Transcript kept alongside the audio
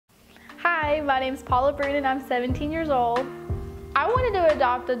Hi, my name's Paula Breen and I'm 17 years old. I wanted to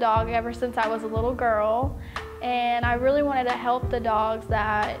adopt a dog ever since I was a little girl, and I really wanted to help the dogs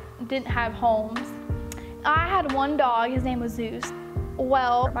that didn't have homes. I had one dog, his name was Zeus.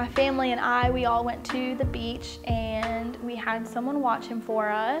 Well, my family and we all went to the beach and we had someone watch him for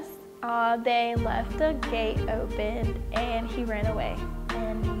us. They left the gate open and he ran away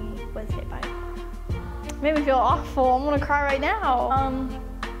and he was hit by a car. It made me feel awful. I'm gonna cry right now.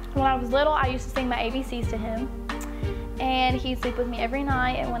 When I was little, I used to sing my ABCs to him, and he'd sleep with me every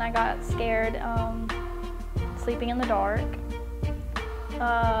night. And when I got scared, sleeping in the dark,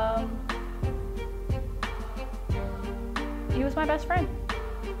 he was my best friend.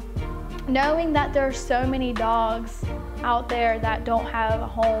 Knowing that there are so many dogs out there that don't have a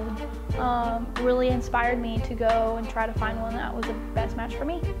home really inspired me to go and try to find one that was the best match for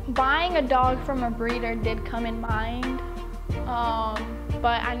me. Buying a dog from a breeder did come in mind,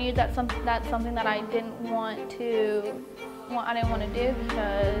 but I knew that's something that I didn't want to do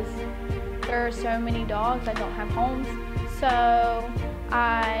because there are so many dogs that don't have homes. So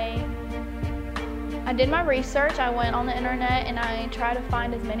I did my research. I went on the internet and I tried to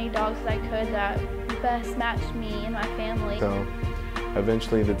find as many dogs as I could that best matched me and my family. So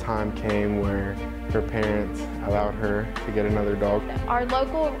eventually the time came where her parents allowed her to get another dog. Our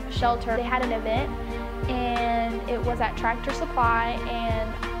local shelter, they had an event and it was at Tractor Supply, and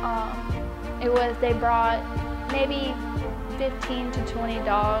they brought maybe 15 to 20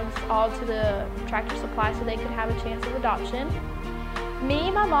 dogs all to the Tractor Supply so they could have a chance of adoption. Me,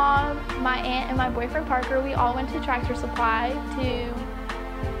 my mom, my aunt, and my boyfriend Parker, we all went to Tractor Supply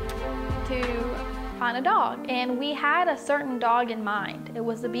to find a dog. And we had a certain dog in mind. It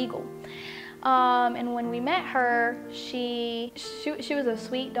was the Beagle. And when we met her, she was a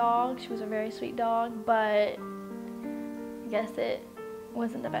sweet dog. She was a very sweet dog, but I guess it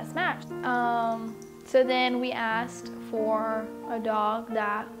wasn't the best match. So then we asked for a dog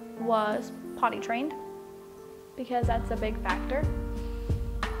that was potty trained, because that's a big factor.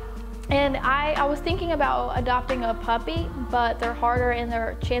 And I was thinking about adopting a puppy, but they're harder and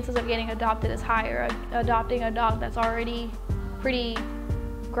their chances of getting adopted is higher. Adopting a dog that's already pretty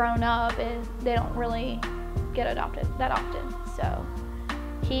grown up, they don't really get adopted that often. So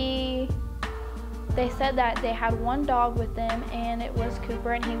they said that they had one dog with them, and it was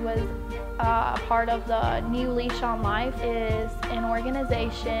Cooper, and he was part of the New Leash on Life. Is an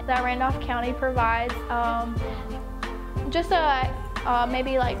organization that Randolph County provides just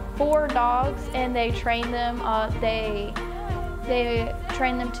maybe like 4 dogs, and they train them. They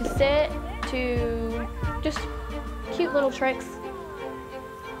train them to sit, to just cute little tricks.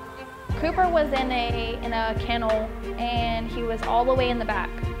 Cooper was in a kennel, and he was all the way in the back.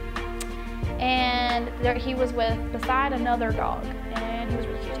 And he was beside another dog, and he was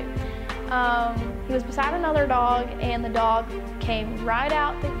really cute too. He was beside another dog, and the dog came right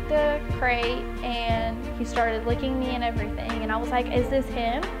out the crate, and he started licking me and everything. And I was like, "Is this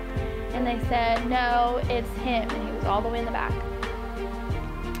him?" And they said, "No, it's him," and he was all the way in the back.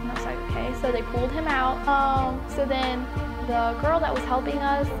 And I was like, "Okay." So they pulled him out. So then the girl that was helping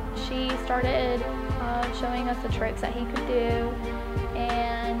us, she started showing us the tricks that he could do,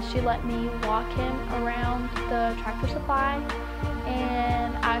 and she let me walk him around the Tractor Supply,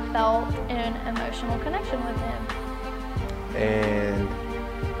 and I felt an emotional connection with him. And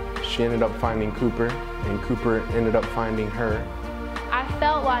she ended up finding Cooper, and Cooper ended up finding her. I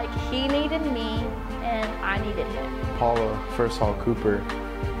felt like he needed me and I needed him. Paula first saw Cooper,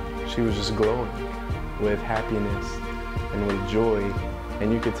 she was just glowing with happiness and with joy,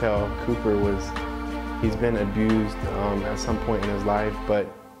 and you could tell Cooper he's been abused at some point in his life, but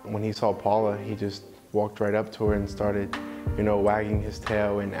when he saw Paula, he just walked right up to her and started, wagging his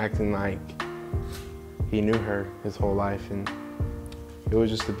tail and acting like he knew her his whole life, and it was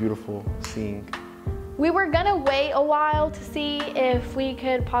just a beautiful scene. We were gonna wait a while to see if we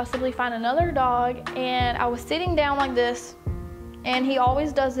could possibly find another dog, and I was sitting down like this, and he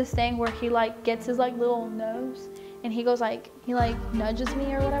always does this thing where he gets his little nose, and he goes he nudges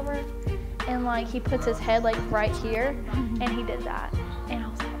me or whatever, and he puts his head right here, and he did that, and I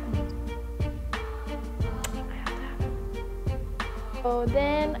was like, I have to have it. So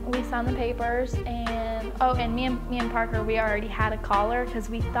then we signed the papers, and me and Parker, we already had a collar because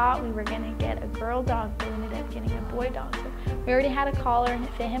we thought we were gonna get a girl dog, but we ended up getting a boy dog. So we already had a collar and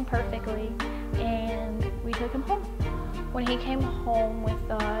it fit him perfectly, and we took him home. When he came home with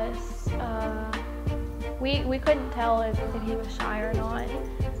us, we couldn't tell if he was shy or not.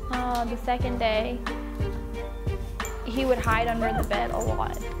 The second day, he would hide under the bed a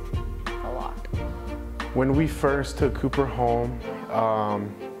lot. When we first took Cooper home,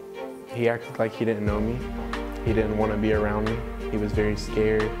 He acted like he didn't know me. He didn't want to be around me. He was very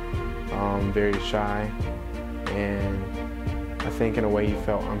scared, very shy, and I think in a way he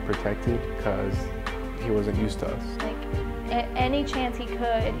felt unprotected because he wasn't used to us. Like, at any chance he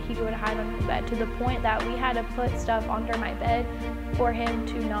would hide under the bed, to the point that we had to put stuff under my bed for him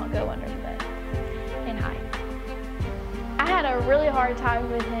to not go under the bed and hide. I had a really hard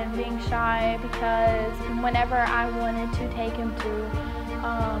time with him being shy because whenever I wanted to take him to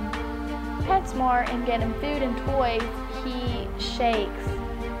PetSmart and get him food and toys, he shakes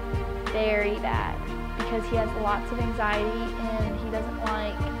very bad because he has lots of anxiety and he doesn't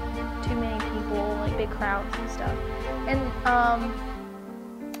like too many people, like big crowds and stuff. And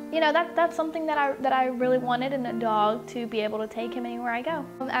you know, that's something that I really wanted in a dog, to be able to take him anywhere I go.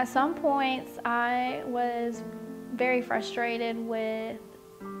 At some points, I was very frustrated with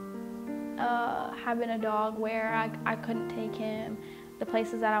having a dog where I couldn't take him the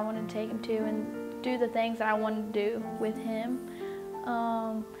places that I wanted to take him to and do the things that I wanted to do with him.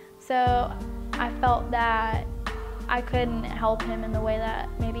 So I felt that I couldn't help him in the way that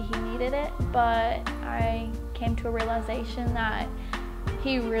maybe he needed it, but I came to a realization that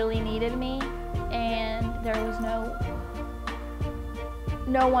he really needed me, and there was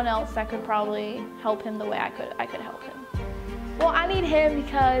no one else that could probably help him the way I could help him. Well, I need him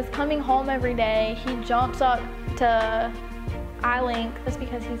because coming home every day, he jumps up to eye link just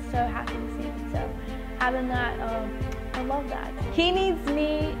because he's so happy to see me. So having that, I love that. He needs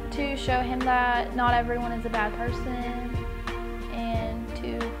me to show him that not everyone is a bad person, and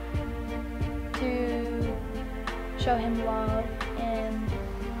to show him love and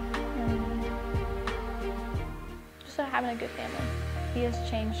just having a good family. He has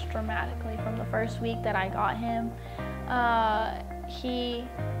changed dramatically from the first week that I got him. He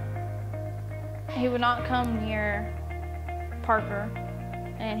would not come near Parker,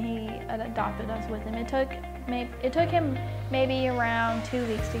 and he adopted us with him. It took him maybe around 2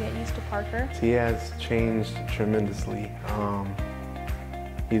 weeks to get used to Parker. He has changed tremendously.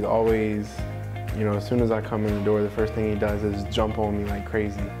 He's always, you know, as soon as I come in the door, the first thing he does is jump on me like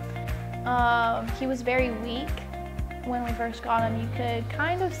crazy. He was very weak when we first got him. You could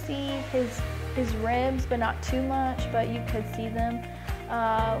kind of see his ribs, but not too much, but you could see them.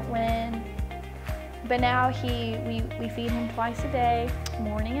 But now we feed him twice a day,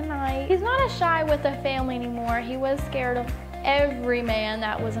 morning and night. He's not as shy with the family anymore. He was scared of every man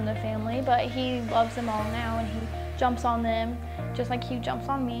that was in the family, but he loves them all now, and he jumps on them just like he jumps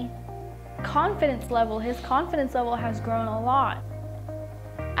on me. His confidence level has grown a lot.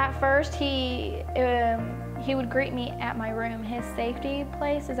 At first, he would greet me at my room. His safety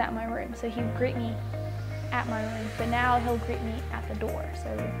place is at my room, so he would greet me at my room. But now he'll greet me at the door. So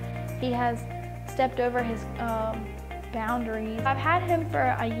he has stepped over his boundaries. I've had him for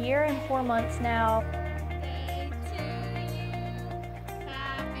a year and 4 months now.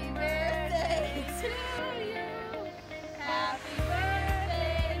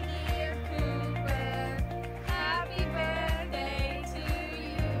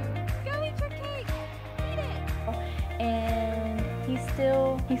 And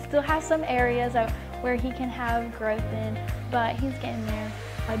he still has some areas where he can have growth in, but he's getting there.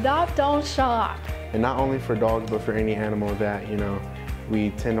 Adopt, don't shop. And not only for dogs, but for any animal that, you know, we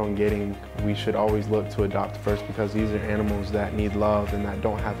tend on getting, we should always look to adopt first, because these are animals that need love and that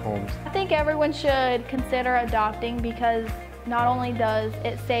don't have homes. I think everyone should consider adopting, because not only does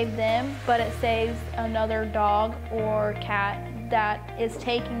it save them, but it saves another dog or cat that is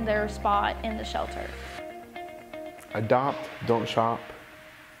taking their spot in the shelter. Adopt, don't shop.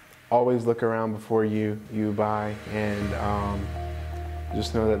 Always look around before you buy, and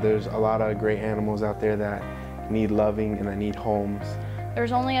just know that there's a lot of great animals out there that need loving and that need homes.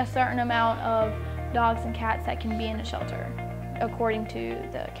 There's only a certain amount of dogs and cats that can be in a shelter, according to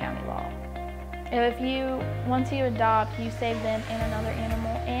the county law. Once you adopt, you save them and another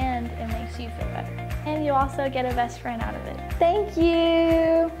animal, and it makes you feel better. And you also get a best friend out of it. Thank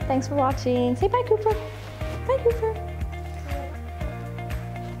you. Thanks for watching. Say bye, Cooper. Bye, Cooper.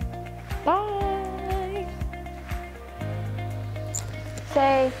 Bye.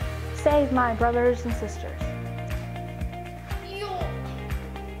 Say, save my brothers and sisters.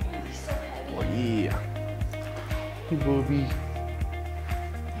 Oh yeah. Hey, Bobby.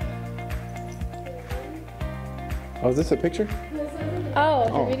 Oh, is this a picture? Oh,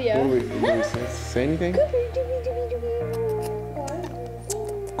 it's a video. Say anything?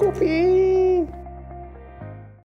 Goofy.